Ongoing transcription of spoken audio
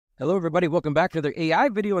Hello everybody, welcome back to another AI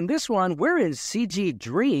video. In this one, we're in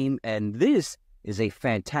CGDream, and this is a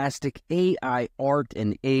fantastic AI art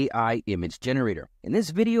and AI image generator. In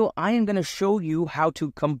this video, I am going to show you how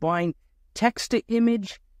to combine text to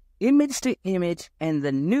image to image, and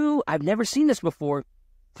the new, I've never seen this before,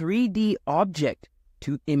 3D object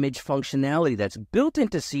to image functionality that's built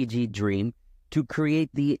into CGDream to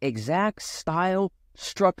create the exact style,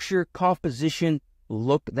 structure, composition,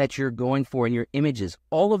 look that you're going for in your images.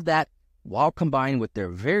 All of that while combined with their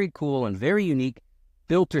very cool and very unique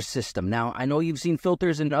filter system. Now, I know you've seen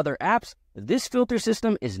filters in other apps. This filter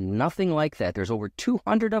system is nothing like that. There's over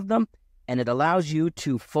 200 of them, and it allows you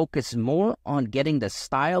to focus more on getting the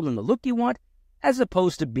style and the look you want, as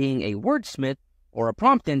opposed to being a wordsmith or a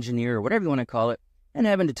prompt engineer or whatever you want to call it, and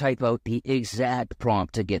having to type out the exact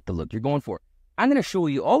prompt to get the look you're going for. I'm going to show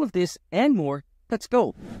you all of this and more. Let's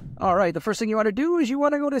go. All right, the first thing you want to do is you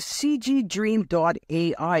want to go to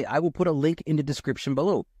CGDream.ai. I will put a link in the description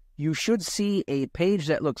below. You should see a page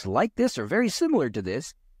that looks like this or very similar to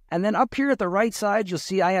this. And then up here at the right side, you'll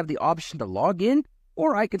see I have the option to log in,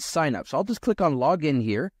 or I could sign up. So I'll just click on login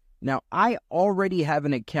here. Now, I already have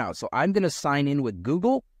an account, so I'm going to sign in with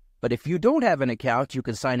Google. But if you don't have an account, you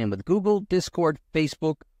can sign in with Google, Discord,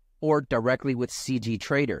 Facebook, or directly with CG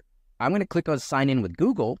Trader. I'm going to click on sign in with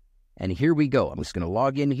Google. And here we go. I'm just going to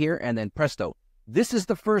log in here, and then presto. This is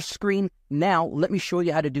the first screen. Now, let me show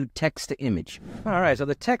you how to do text to image. All right, so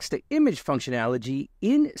the text to image functionality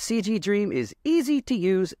in CGDream is easy to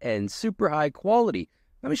use and super high quality.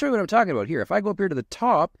 Let me show you what I'm talking about here. If I go up here to the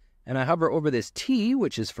top and I hover over this T,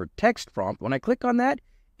 which is for text prompt, when I click on that,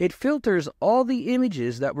 it filters all the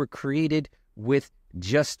images that were created with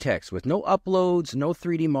just text, with no uploads, no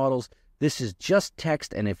 3D models. This is just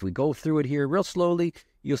text, and if we go through it here real slowly,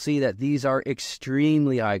 you'll see that these are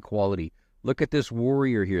extremely high quality. Look at this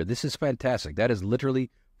warrior here. This is fantastic. That is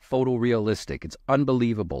literally photorealistic. It's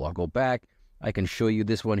unbelievable. I'll go back. I can show you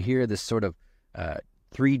this one here, this sort of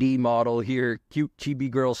 3D model here, cute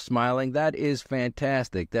chibi girl smiling. That is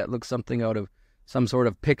fantastic. That looks something out of some sort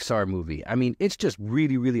of Pixar movie. I mean, it's just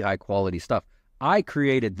really, really high quality stuff. I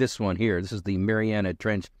created this one here. This is the Mariana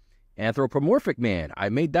Trench anthropomorphic man. I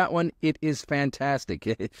made that one. It is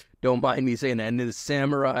fantastic. Don't mind me saying that. And the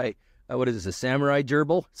samurai, what is this, a samurai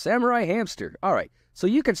gerbil? Samurai hamster. All right. So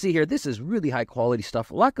you can see here, this is really high quality stuff.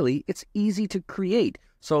 Luckily, it's easy to create.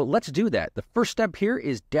 So let's do that. The first step here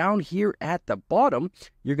is down here at the bottom.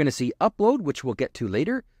 You're going to see upload, which we'll get to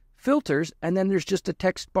later, filters, and then there's just a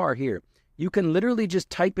text bar here. You can literally just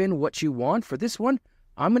type in what you want. For this one,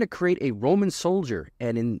 I'm going to create a Roman soldier.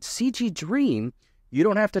 And in CGDream, you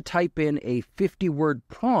don't have to type in a 50-word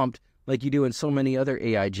prompt like you do in so many other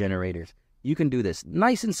AI generators. You can do this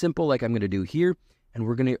nice and simple like I'm going to do here, and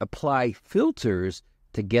we're going to apply filters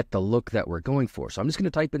to get the look that we're going for. So I'm just going to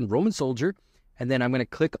type in Roman soldier, and then I'm going to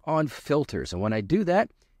click on filters. And when I do that,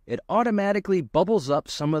 it automatically bubbles up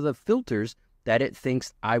some of the filters that it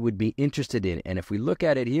thinks I would be interested in. And if we look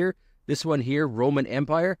at it here, this one here, Roman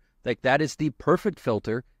Empire, like that is the perfect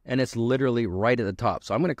filter, and it's literally right at the top.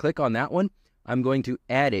 So I'm going to click on that one. I'm going to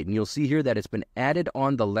add it, and you'll see here that it's been added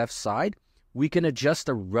on the left side. We can adjust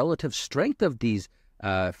the relative strength of these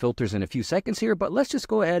filters in a few seconds here, but let's just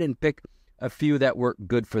go ahead and pick a few that work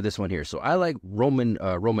good for this one here. So I like Roman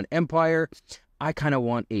Empire. I kind of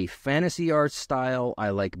want a fantasy art style.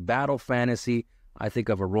 I like battle fantasy. I think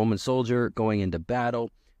of a Roman soldier going into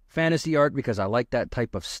battle. Fantasy art because I like that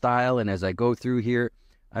type of style, and as I go through here,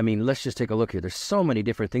 I mean, let's just take a look here. There's so many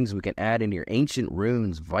different things we can add in here. Ancient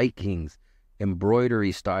runes, Vikings,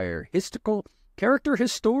 embroidery style, historical.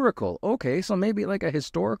 Okay, so maybe like a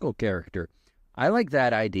historical character. I like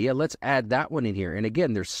that idea. Let's add that one in here. And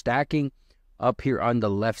again, they're stacking up here on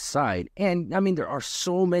the left side. And I mean, there are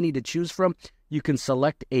so many to choose from. You can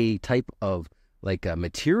select a type of like a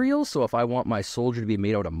material. So if I want my soldier to be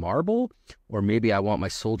made out of marble, or maybe I want my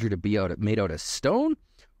soldier to be made out of stone,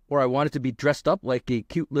 or I want it to be dressed up like a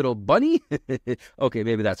cute little bunny. Okay,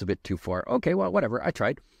 maybe that's a bit too far. Okay, well, whatever. I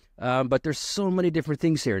tried. But there's so many different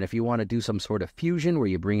things here. And if you want to do some sort of fusion where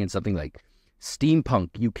you bring in something like steampunk,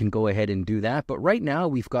 you can go ahead and do that. But right now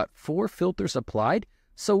we've got 4 filters applied,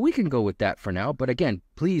 so we can go with that for now. But again,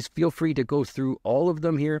 please feel free to go through all of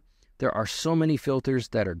them here. There are so many filters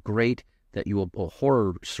that are great that you will... Oh,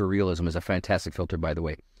 horror surrealism is a fantastic filter, by the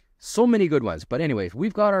way. So many good ones. But anyways,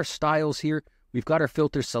 we've got our styles here. We've got our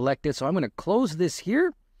filters selected. So I'm going to close this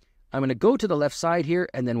here. I'm going to go to the left side here.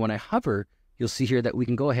 And then when I hover, you'll see here that we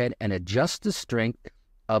can go ahead and adjust the strength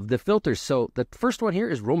of the filters. So the first one here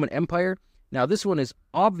is Roman Empire. Now this one is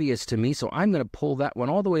obvious to me, so I'm going to pull that one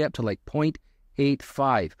all the way up to like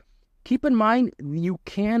 0.85. Keep in mind, you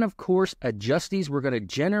can, of course, adjust these. We're going to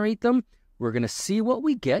generate them. We're going to see what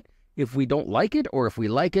we get. If we don't like it, or if we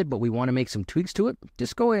like it, but we want to make some tweaks to it,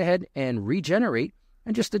 just go ahead and regenerate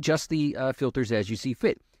and just adjust the filters as you see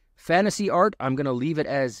fit. Fantasy art, I'm going to leave it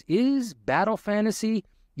as is. Battle fantasy,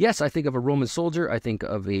 yes, I think of a Roman soldier. I think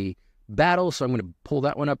of a battle, so I'm going to pull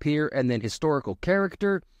that one up here. And then historical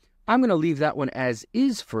character, I'm going to leave that one as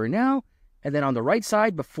is for now. And then on the right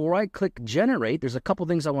side, before I click generate, there's a couple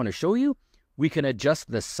things I want to show you. We can adjust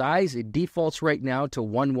the size. It defaults right now to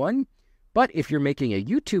 1:1. But if you're making a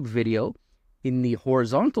YouTube video in the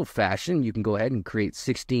horizontal fashion, you can go ahead and create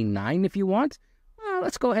 16:9 if you want.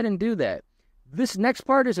 Let's go ahead and do that. This next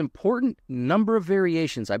part is important. Number of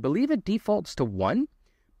variations. I believe it defaults to 1.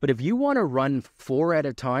 But if you want to run 4 at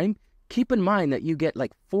a time, keep in mind that you get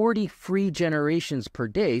like 40 free generations per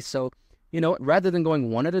day. So, rather than going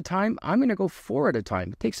 1 at a time, I'm going to go 4 at a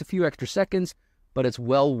time. It takes a few extra seconds, but it's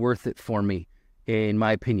well worth it for me, in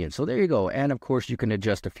my opinion. So there you go. And of course, you can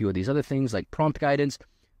adjust a few of these other things like prompt guidance.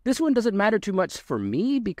 This one doesn't matter too much for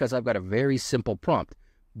me because I've got a very simple prompt.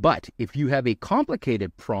 But if you have a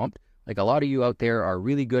complicated prompt, like a lot of you out there are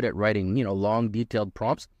really good at writing, long, detailed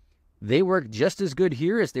prompts, they work just as good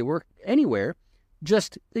here as they work anywhere.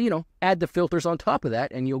 Just, add the filters on top of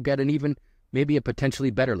that and you'll get an even, maybe a potentially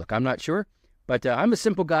better look. I'm not sure, but I'm a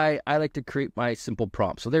simple guy. I like to create my simple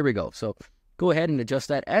prompts. So there we go. So go ahead and adjust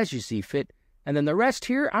that as you see fit. And then the rest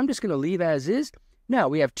here, I'm just going to leave as is. Now,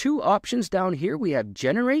 we have 2 options down here. We have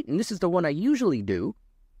generate, and this is the one I usually do.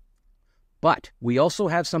 But we also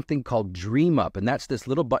have something called Dream Up, and that's this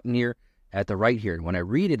little button here at the right here. And when I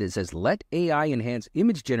read it, it says, let AI enhance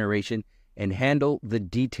image generation and handle the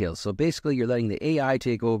details. So basically, you're letting the AI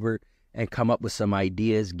take over and come up with some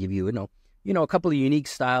ideas, give you, a couple of unique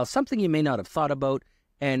styles, something you may not have thought about.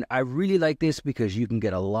 And I really like this because you can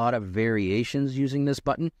get a lot of variations using this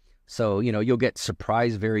button. So, you'll get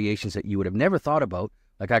surprise variations that you would have never thought about.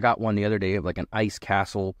 Like I got one the other day of like an ice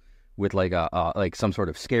castle with like like some sort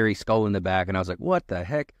of scary skull in the back. And I was like, what the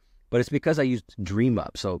heck? But it's because I used Dream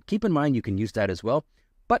Up. So keep in mind, you can use that as well.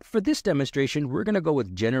 But for this demonstration, we're going to go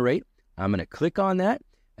with generate. I'm going to click on that.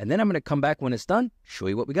 And then I'm going to come back when it's done, show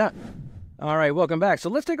you what we got. All right, welcome back. So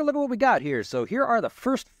let's take a look at what we got here. So here are the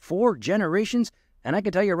first 4 generations. And I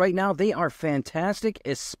can tell you right now, they are fantastic,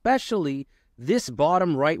 especially this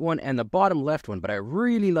bottom right one and the bottom left one. But I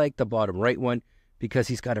really like the bottom right one because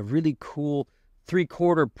he's got a really cool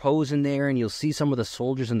 3/4 pose in there. And you'll see some of the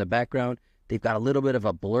soldiers in the background. They've got a little bit of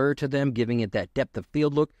a blur to them, giving it that depth of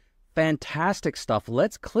field look. Fantastic stuff.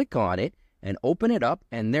 Let's click on it and open it up.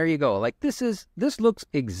 And there you go. Like this looks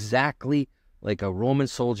exactly like a Roman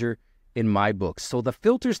soldier in my book. So the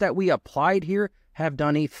filters that we applied here have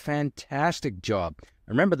done a fantastic job.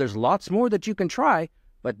 Remember, there's lots more that you can try,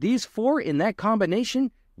 but these 4 in that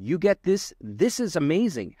combination, you get this. This is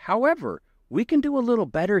amazing. However, we can do a little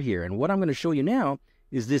better here. And what I'm going to show you now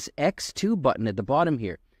is this X2 button at the bottom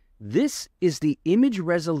here. This is the image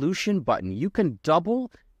resolution button. You can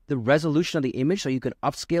double the resolution of the image, so you can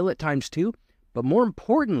upscale it ×2. But more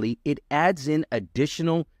importantly, it adds in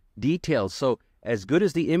additional details. So as good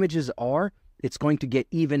as the images are, it's going to get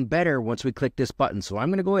even better once we click this button. So I'm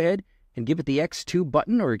going to go ahead and give it the X2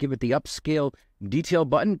 button, or give it the upscale detail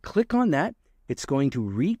button. Click on that. It's going to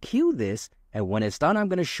re-queue this. And when it's done, I'm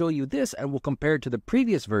going to show you this, and we'll compare it to the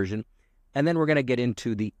previous version. And then we're going to get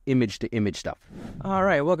into the image-to-image stuff. All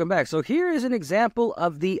right, welcome back. So here is an example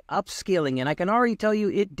of the upscaling, and I can already tell you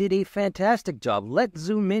it did a fantastic job. Let's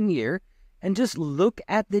zoom in here and just look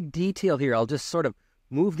at the detail here. I'll just sort of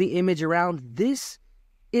move the image around. This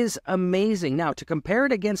is amazing. Now, to compare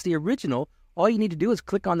it against the original, all you need to do is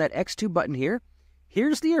click on that X2 button here.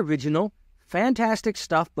 Here's the original. Fantastic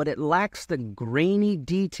stuff, but it lacks the grainy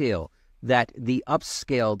detail that the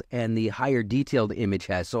upscaled and the higher detailed image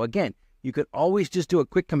has. So again, you could always just do a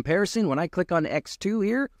quick comparison. When I click on X2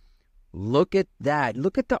 here, look at that.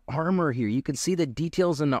 Look at the armor here. You can see the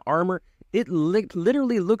details in the armor. It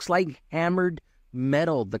literally looks like hammered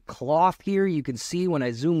metal. The cloth here, you can see when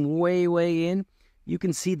I zoom way, way in, you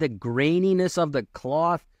can see the graininess of the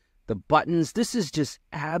cloth, the buttons. This is just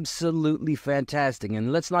absolutely fantastic.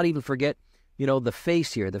 And let's not even forget, the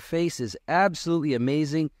face here. The face is absolutely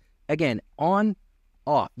amazing. Again, on,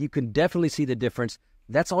 off, you can definitely see the difference.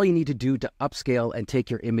 That's all you need to do to upscale and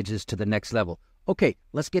take your images to the next level. Okay,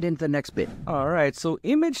 let's get into the next bit. All right, so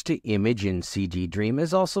image to image in CGDream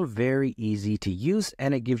is also very easy to use,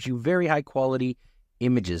 and it gives you very high quality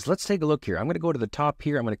images. Let's take a look here. I'm going to go to the top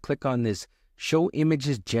here. I'm going to click on this show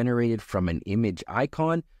images generated from an image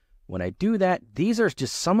icon. When I do that, these are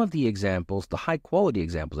just some of the examples, the high quality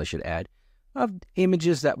examples I should add, of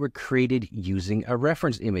images that were created using a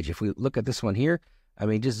reference image. If we look at this one here, I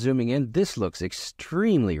mean, just zooming in, this looks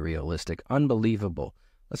extremely realistic, unbelievable.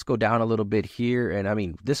 Let's go down a little bit here, and I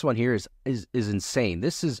mean, this one here is insane.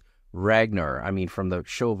 This is Ragnar, I mean, from the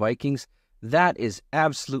show Vikings. That is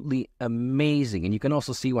absolutely amazing. And you can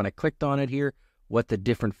also see when I clicked on it here, what the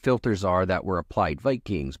different filters are that were applied.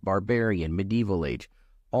 Vikings, Barbarian, Medieval Age,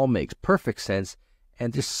 all makes perfect sense.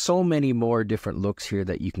 And there's so many more different looks here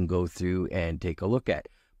that you can go through and take a look at.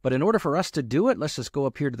 But in order for us to do it, let's just go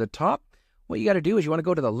up here to the top. What you got to do is you want to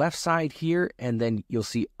go to the left side here, and then you'll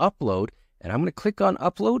see Upload. And I'm going to click on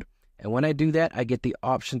Upload. And when I do that, I get the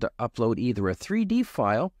option to upload either a 3D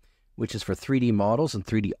file, which is for 3D models and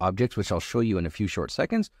 3D objects, which I'll show you in a few short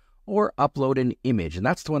seconds, or upload an image. And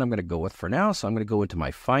that's the one I'm going to go with for now. So I'm going to go into my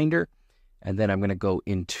Finder, and then I'm going to go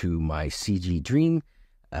into my CGDream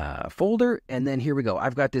folder. And then here we go.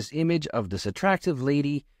 I've got this image of this attractive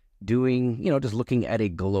lady doing, just looking at a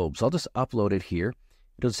globe. So I'll just upload it here.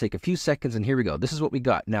 It'll just take a few seconds, and here we go. This is what we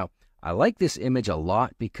got. Now, I like this image a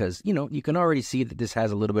lot because, you can already see that this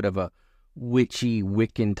has a little bit of a witchy,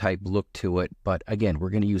 Wiccan type look to it. But again, we're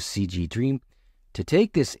going to use CGDream to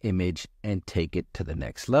take this image and take it to the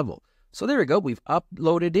next level. So there we go. We've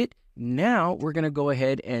uploaded it. Now we're going to go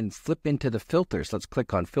ahead and flip into the filters. Let's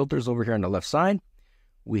click on filters over here on the left side.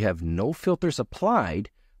 We have no filters applied,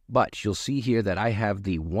 but you'll see here that I have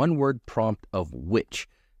the one-word prompt of witch.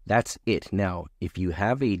 That's it. Now, if you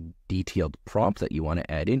have a detailed prompt that you want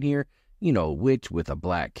to add in here, witch with a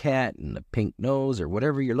black cat and a pink nose or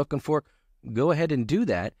whatever you're looking for, go ahead and do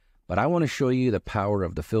that. But I want to show you the power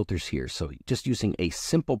of the filters here. So just using a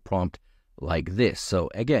simple prompt like this. So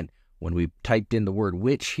again, when we typed in the word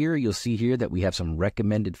witch here, you'll see here that we have some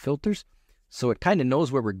recommended filters. So it kind of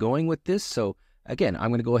knows where we're going with this. So again, I'm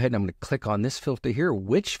going to go ahead and I'm going to click on this filter here,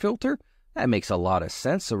 witch filter. That makes a lot of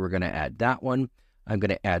sense. So we're going to add that one. I'm going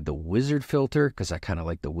to add the wizard filter because I kind of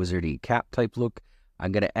like the wizardy cap type look.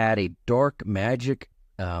 I'm going to add a dark magic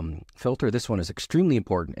filter. This one is extremely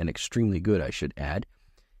important and extremely good, I should add.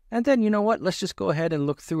 And then, you know what? Let's just go ahead and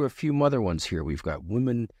look through a few other ones here. We've got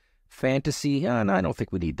women fantasy, and I don't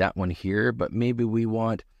think we need that one here, but maybe we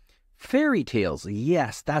want fairy tales.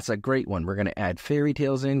 Yes, that's a great one. We're going to add fairy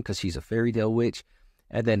tales in because she's a fairy tale witch.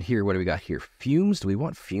 And then here, what do we got here? Fumes. Do we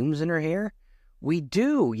want fumes in her hair? We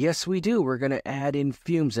do. Yes, we do. We're going to add in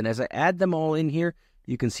fumes. And as I add them all in here,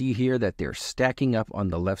 you can see here that they're stacking up on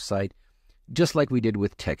the left side, just like we did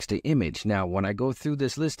with text to image. Now, when I go through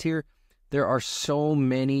this list here, there are so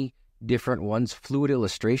many different ones. Fluid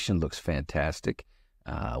illustration looks fantastic.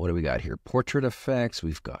 What do we got here? Portrait effects.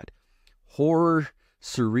 We've got horror,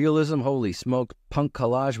 surrealism. Holy smoke. Punk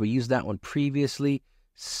collage. We used that one previously.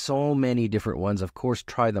 So many different ones. Of course,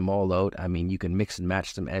 try them all out. I mean, you can mix and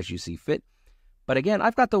match them as you see fit. But again,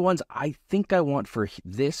 I've got the ones I think I want for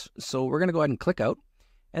this. So we're going to go ahead and click out.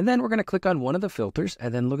 And then we're going to click on one of the filters.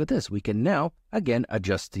 And then look at this. We can now, again,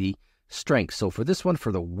 adjust the strength. So for this one,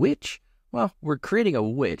 for the witch, well, we're creating a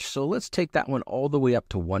witch. So let's take that one all the way up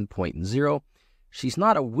to 1.0. She's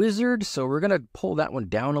not a wizard, so we're going to pull that one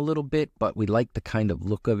down a little bit. But we like the kind of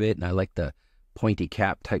look of it. And I like the pointy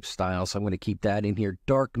cap type style. So I'm going to keep that in here.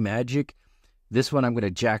 Dark magic. This one I'm going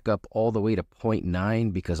to jack up all the way to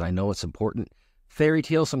 0.9 because I know it's important. Fairy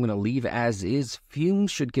tale, so I'm going to leave as is.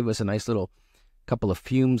 Fumes should give us a nice little couple of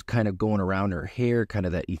fumes kind of going around her hair, kind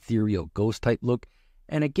of that ethereal ghost type look.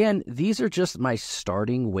 And again, these are just my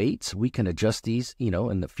starting weights. We can adjust these,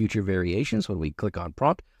 in the future variations when we click on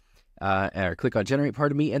prompt, or click on generate,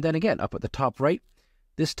 pardon me. And then again, up at the top right,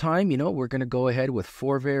 this time, we're going to go ahead with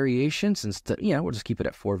 4 variations. Instead, we'll just keep it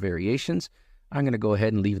at 4 variations. I'm going to go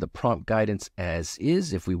ahead and leave the prompt guidance as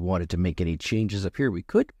is. If we wanted to make any changes up here, we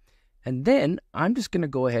could. And then I'm just going to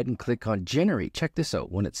go ahead and click on generate. Check this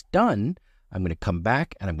out. When it's done, I'm going to come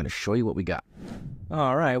back and I'm going to show you what we got.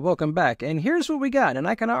 All right, welcome back. And here's what we got. And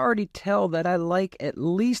I can already tell that I like at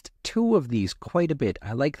least 2 of these quite a bit.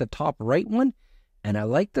 I like the top right one and I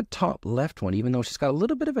like the top left one, even though she's got a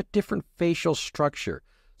little bit of a different facial structure.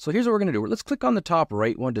 So here's what we're going to do. Let's click on the top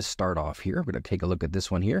right one to start off here. We're going to take a look at this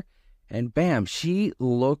one here. And bam, she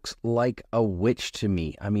looks like a witch to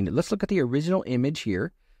me. I mean, let's look at the original image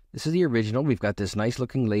here. This is the original. We've got this nice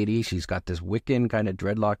looking lady. She's got this Wiccan kind of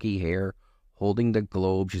dreadlocky hair, holding the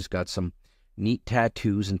globe. She's got some neat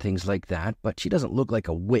tattoos and things like that, but she doesn't look like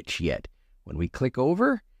a witch yet. When we click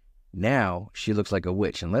over, now she looks like a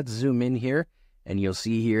witch. And let's zoom in here, and you'll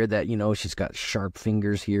see here that, she's got sharp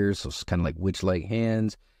fingers here, so it's kind of like witch-like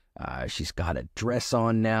hands. She's got a dress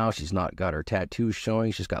on now. She's not got her tattoos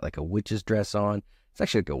showing. She's got like a witch's dress on. It's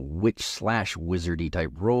actually like a witch/wizardy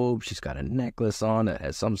type robe. She's got a necklace on that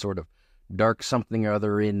has some sort of dark something or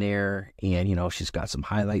other in there. And, you know, she's got some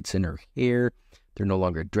highlights in her hair. They're no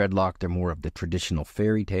longer dreadlocked. They're more of the traditional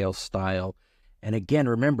fairy tale style. And again,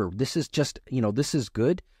 remember, this is just, you know, this is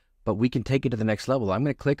good, but we can take it to the next level. I'm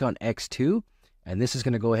going to click on X2, and this is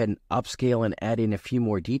going to go ahead and upscale and add in a few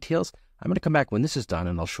more details. I'm going to come back when this is done,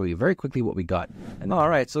 and I'll show you very quickly what we got. And all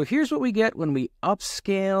right, so here's what we get when we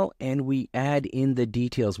upscale and we add in the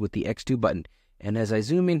details with the X2 button. And as I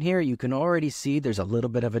zoom in here, you can already see there's a little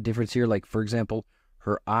bit of a difference here. Like, for example,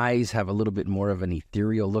 her eyes have a little bit more of an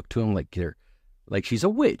ethereal look to them, like she's a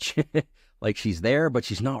witch. Like she's there, but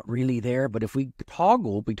she's not really there. But if we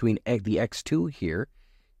toggle between the X2 here,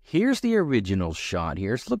 here's the original shot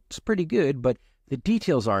here. It looks pretty good, but the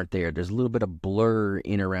details aren't there. There's a little bit of blur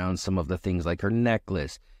in around some of the things like her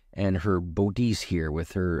necklace and her bodice here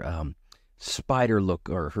with her spider look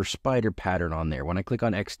or her spider pattern on there. When I click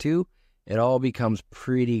on X2, it all becomes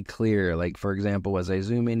pretty clear. Like, for example, as I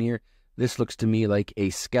zoom in here, this looks to me like a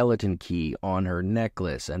skeleton key on her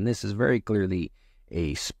necklace. And this is very clearly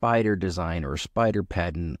a spider design or a spider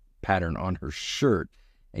pattern on her shirt.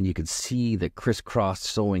 And you can see the crisscross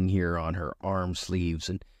sewing here on her arm sleeves.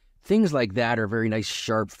 And things like that are very nice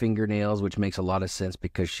sharp fingernails, which makes a lot of sense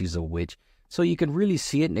because she's a witch. So you can really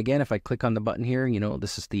see it. And again, if I click on the button here, you know,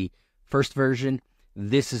 this is the first version.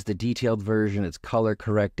 This is the detailed version. It's color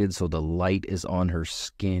corrected, so the light is on her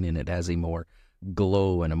skin and it has a more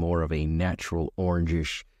glow and a more of a natural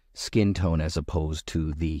orangish skin tone as opposed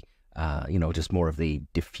to the, you know, just more of the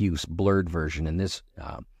diffuse blurred version in this,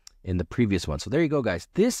 in the previous one. So there you go, guys.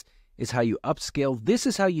 This is how you upscale. This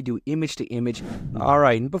is how you do image to image. All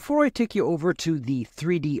right, and before I take you over to the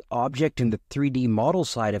 3D object and the 3D model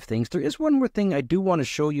side of things, there is one more thing I do want to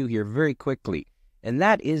show you here very quickly. And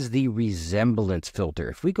that is the resemblance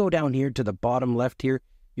filter. If we go down here to the bottom left here,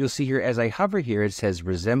 you'll see here as I hover here, it says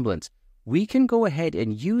resemblance. We can go ahead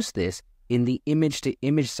and use this in the image to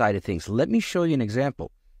image side of things. Let me show you an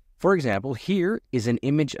example. For example, here is an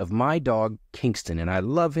image of my dog, Kingston, and I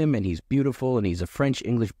love him and he's beautiful and he's a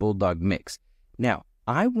French-English Bulldog mix. Now,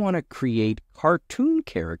 I want to create cartoon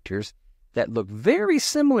characters that look very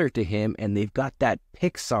similar to him and they've got that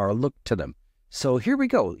Pixar look to them. So here we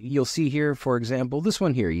go. You'll see here, for example, this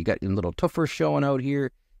one here. You got your little tuffer showing out here.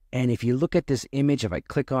 And if you look at this image, if I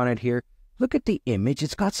click on it here, look at the image.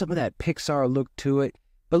 It's got some of that Pixar look to it.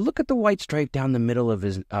 But look at the white stripe down the middle of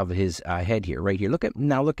his head here, right here. Look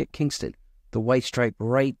at Kingston, the white stripe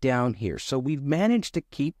right down here. So we've managed to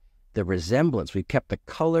keep the resemblance. We've kept the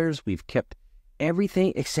colors. We've kept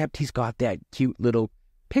everything except he's got that cute little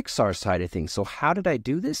Pixar side of things. So how did I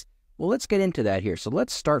do this? Well, let's get into that here. So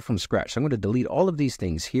let's start from scratch. So I'm going to delete all of these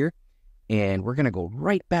things here, and we're going to go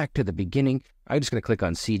right back to the beginning. I'm just going to click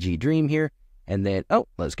on CGDream here, and then, oh,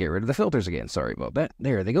 let's get rid of the filters again. Sorry about that.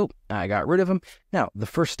 There they go. I got rid of them. Now, the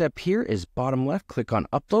first step here is bottom left. Click on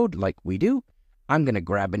Upload like we do. I'm going to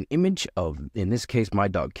grab an image of, in this case, my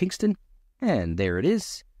dog Kingston, and there it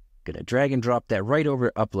is. Going to drag and drop that right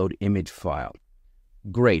over Upload Image File.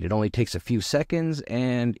 Great. It only takes a few seconds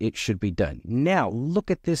and it should be done. Now, look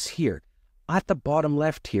at this here. At the bottom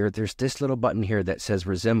left here, there's this little button here that says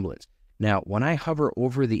resemblance. Now, when I hover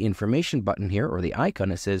over the information button here, or the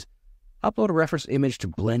icon, it says upload a reference image to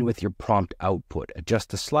blend with your prompt output. Adjust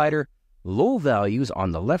the slider. Low values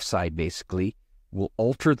on the left side basically will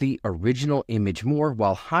alter the original image more,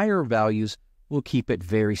 while higher values will keep it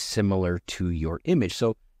very similar to your image.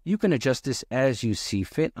 So you can adjust this as you see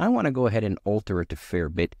fit. I want to go ahead and alter it a fair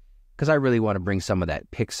bit because I really want to bring some of that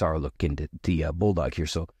Pixar look into the Bulldog here.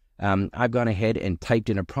 So I've gone ahead and typed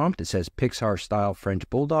in a prompt. It says Pixar style French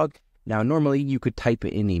Bulldog. Now, normally you could type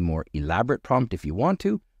it in a more elaborate prompt if you want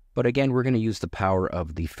to, but again, we're going to use the power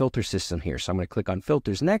of the filter system here. So I'm going to click on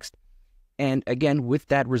filters next. And again, with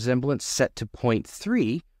that resemblance set to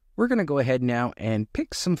 0.3, we're going to go ahead now and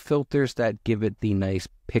pick some filters that give it the nice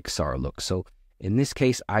Pixar look. So in this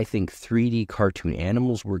case, I think 3D cartoon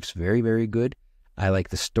animals works very, very good. I like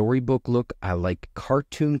the storybook look. I like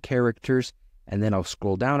cartoon characters. And then I'll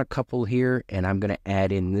scroll down a couple here, and I'm going to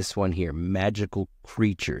add in this one here, magical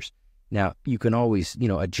creatures. Now, you can always,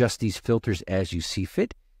 adjust these filters as you see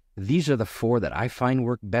fit. These are the 4 that I find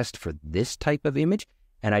work best for this type of image.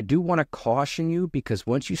 And I do want to caution you because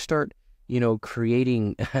once you start,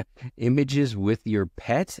 creating images with your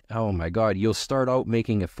pet, oh my God, you'll start out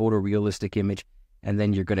making a photorealistic image, and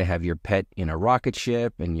then you're going to have your pet in a rocket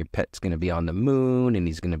ship, and your pet's going to be on the moon, and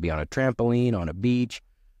he's going to be on a trampoline, on a beach,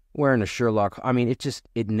 wearing a Sherlock. I mean,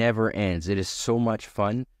 it never ends. It is so much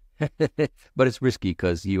fun, but it's risky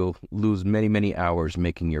because you'll lose many, many hours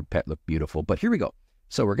making your pet look beautiful. But here we go.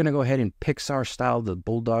 So we're going to go ahead and Pixar style the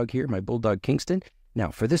Bulldog here, my Bulldog Kingston. Now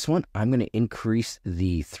for this one, I'm going to increase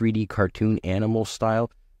the 3D cartoon animal style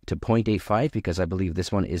to 0.85 because I believe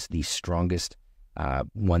this one is the strongest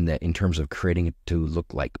one that in terms of creating it to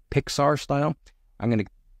look like Pixar style. I'm going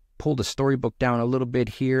to pull the storybook down a little bit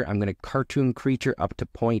here. I'm going to cartoon creature up to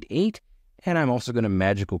 0.8, and I'm also going to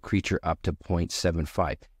magical creature up to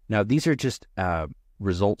 0.75. Now these are just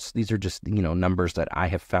results. These are just, numbers that I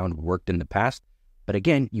have found worked in the past. But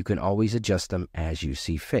again, you can always adjust them as you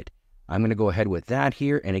see fit. I'm going to go ahead with that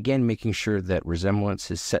here. And again, making sure that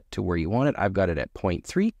resemblance is set to where you want it. I've got it at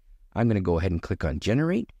 0.3. I'm going to go ahead and click on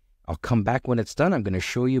generate. I'll come back when it's done. I'm going to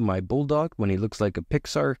show you my bulldog when he looks like a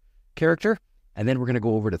Pixar character. And then we're going to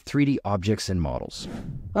go over to 3D objects and models.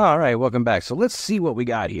 All right, welcome back. So let's see what we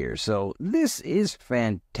got here. So this is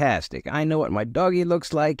fantastic. I know what my doggy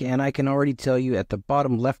looks like, and I can already tell you at the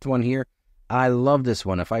bottom left one here, I love this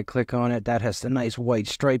one. If I click on it, that has the nice white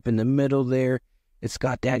stripe in the middle there. It's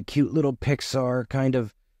got that cute little Pixar kind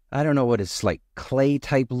of, I don't know what it's like, clay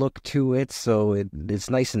type look to it. So it's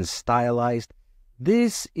nice and stylized.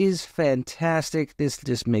 This is fantastic. This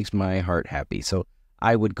just makes my heart happy. So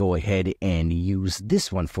I would go ahead and use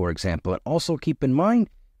this one, for example. And also keep in mind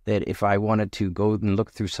that if I wanted to go and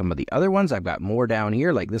look through some of the other ones, I've got more down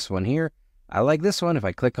here, like this one here. I like this one. If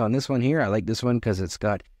I click on this one here, I like this one because it's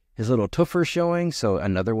got his little toofer showing. So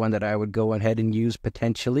another one that I would go ahead and use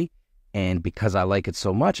potentially. And because I like it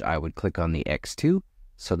so much, I would click on the X2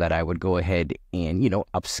 so that I would go ahead and,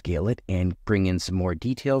 upscale it and bring in some more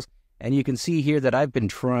details. And you can see here that I've been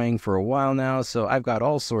trying for a while now, so I've got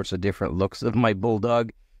all sorts of different looks of my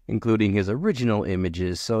bulldog, including his original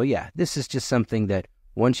images. So yeah, this is just something that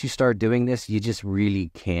once you start doing this, you just really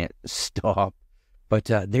can't stop. But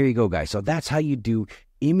there you go, guys. So that's how you do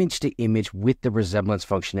image to image with the resemblance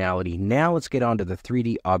functionality. Now let's get on to the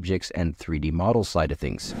 3D objects and 3D model side of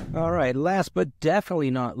things. All right, last but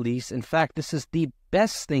definitely not least, in fact, this is the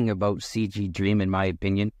best thing about CGDream in my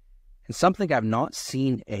opinion, and something I've not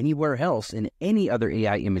seen anywhere else in any other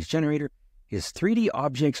AI image generator is 3D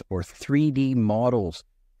objects or 3D models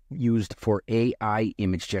used for AI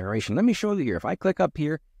image generation. Let me show you here. If I click up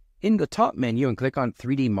here in the top menu and click on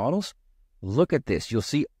 3D models, look at this. You'll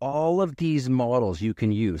see all of these models you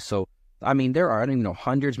can use. So, I mean, there are, I don't even know,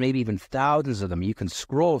 hundreds, maybe even thousands of them. You can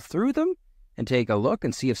scroll through them and take a look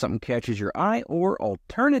and see if something catches your eye. Or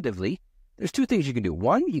alternatively, there's two things you can do.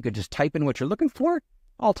 One, you could just type in what you're looking for.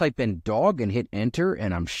 I'll type in dog and hit enter,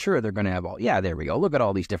 and I'm sure they're going to have all, yeah, there we go. Look at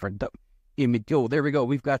all these different image. Oh, there we go.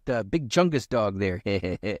 We've got the big Chungus dog there.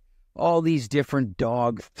 All these different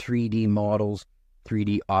dog 3D models,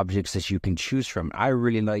 3D objects that you can choose from. I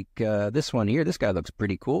really like this one here. This guy looks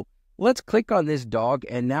pretty cool. Let's click on this dog,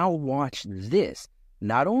 and now watch this.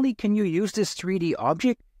 Not only can you use this 3D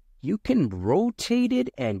object, you can rotate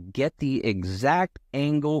it and get the exact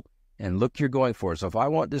angle and look you're going for. So if I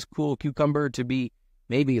want this cool cucumber to be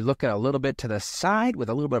maybe looking a little bit to the side with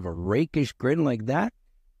a little bit of a rakish grin like that,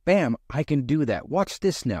 bam, I can do that. Watch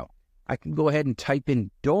this now. I can go ahead and type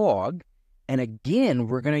in dog, and again,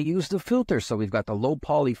 we're going to use the filter. So we've got the low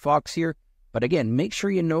poly fox here, but again, make sure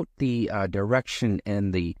you note the direction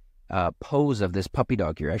and the pose of this puppy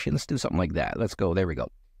dog here. Actually, let's do something like that. Let's go. There we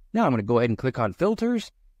go. Now I'm going to go ahead and click on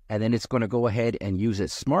filters, and then it's going to go ahead and use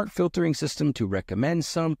its smart filtering system to recommend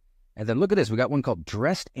some. And then look at this. We got one called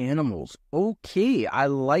dressed animals. Okay, I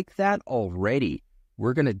like that already.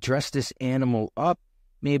 We're going to dress this animal up.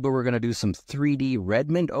 Maybe we're going to do some 3D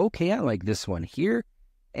Redmond. Okay, I like this one here.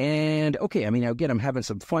 And okay, I mean, again, I'm having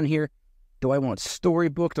some fun here. Do I want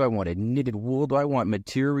storybook? Do I want a knitted wool? Do I want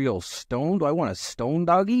material stone? Do I want a stone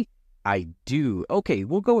doggy? I do. Okay,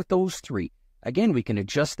 we'll go with those three. Again, we can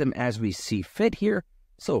adjust them as we see fit here.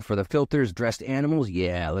 So for the filters, dressed animals,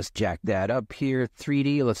 yeah, let's jack that up here.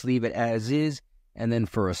 3D, let's leave it as is. And then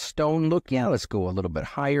for a stone look, yeah, let's go a little bit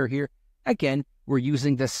higher here. Again, we're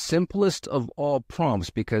using the simplest of all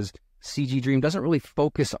prompts because CGDream doesn't really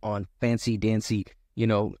focus on fancy-dancy,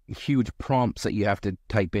 huge prompts that you have to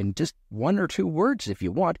type in. Just one or two words if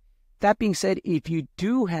you want. That being said, if you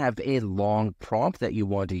do have a long prompt that you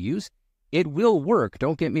want to use, it will work.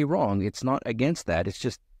 Don't get me wrong. It's not against that. It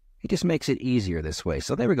just makes it easier this way.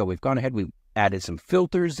 So there we go. We've gone ahead. We've added some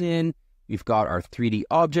filters in. We've got our 3D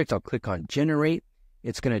object. I'll click on generate.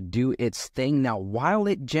 It's going to do its thing. Now, while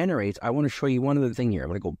it generates, I want to show you one other thing here. I'm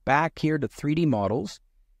going to go back here to 3D models.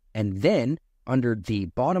 And then under the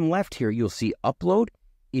bottom left here, you'll see upload.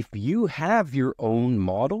 If you have your own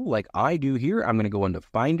model like I do here, I'm going to go into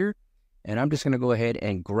Finder. And I'm just going to go ahead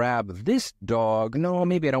and grab this dog. No,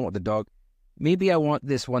 maybe I don't want the dog. Maybe I want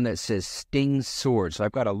this one that says Sting Sword. So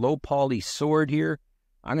I've got a low poly sword here.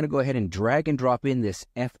 I'm going to go ahead and drag and drop in this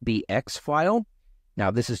FBX file. Now,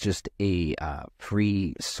 this is just a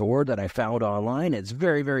free sword that I found online. It's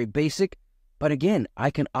very, very basic. But again,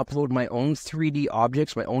 I can upload my own 3D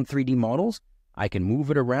objects, my own 3D models. I can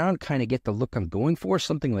move it around, kind of get the look I'm going for,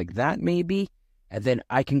 something like that maybe. And then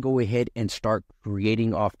I can go ahead and start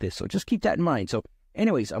creating off this. So just keep that in mind. So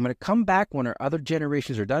anyways, I'm going to come back when our other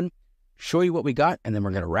generations are done, show you what we got, and then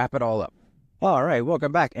we're going to wrap it all up. All right,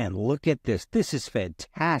 welcome back. And look at this. This is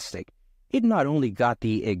fantastic. It not only got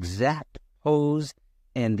the exact pose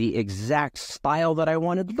and the exact style that I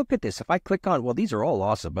wanted. Look at this. If I click on, well, these are all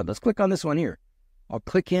awesome, but let's click on this one here. I'll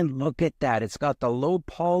click in, look at that. It's got the low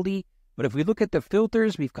poly, but if we look at the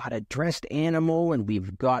filters, we've got a dressed animal and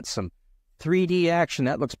we've got some 3D action.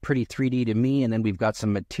 That looks pretty 3D to me. And then we've got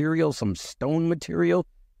some material, some stone material.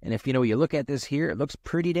 And if you look at this here, it looks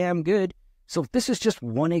pretty damn good. So this is just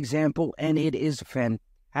one example and it is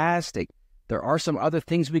fantastic. There are some other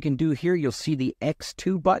things we can do here. You'll see the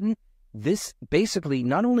X2 button. This basically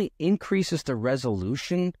not only increases the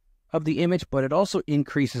resolution of the image, but it also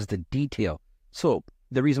increases the detail. So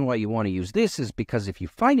the reason why you want to use this is because if you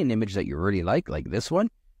find an image that you really like this one,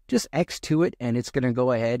 just X to it and it's going to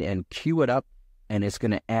go ahead and queue it up and it's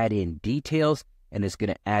going to add in details and it's going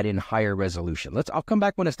to add in higher resolution. I'll come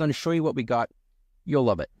back when it's done to show you what we got. You'll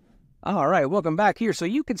love it. All right, welcome back here. So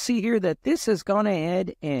you can see here that this has gone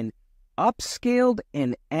ahead and upscaled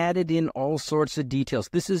and added in all sorts of details.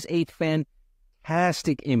 This is a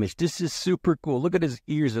fantastic image. This is super cool. Look at his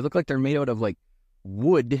ears. They look like they're made out of like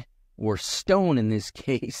wood or stone in this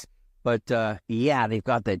case. But yeah, they've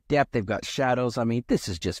got the depth. They've got shadows. I mean, this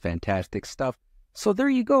is just fantastic stuff. So there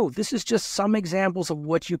you go. This is just some examples of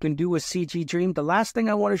what you can do with CGDream. The last thing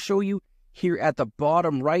I want to show you here at the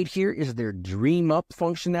bottom right here is their Dream Up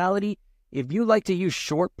functionality. If you like to use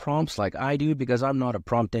short prompts like I do, because I'm not a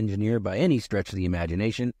prompt engineer by any stretch of the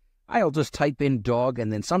imagination, I'll just type in dog,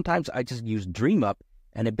 and then sometimes I just use Dream Up,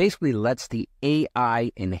 and it basically lets the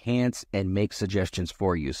AI enhance and make suggestions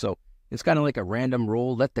for you. So it's kind of like a random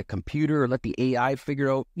roll. Let the computer or let the AI figure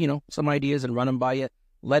out, some ideas and run them by you.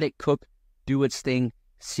 Let it cook, do its thing,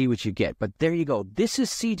 see what you get. But there you go. This is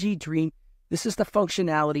CGDream. This is the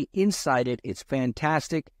functionality inside it. It's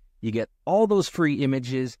fantastic. You get all those free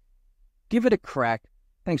images. Give it a crack.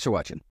 Thanks for watching.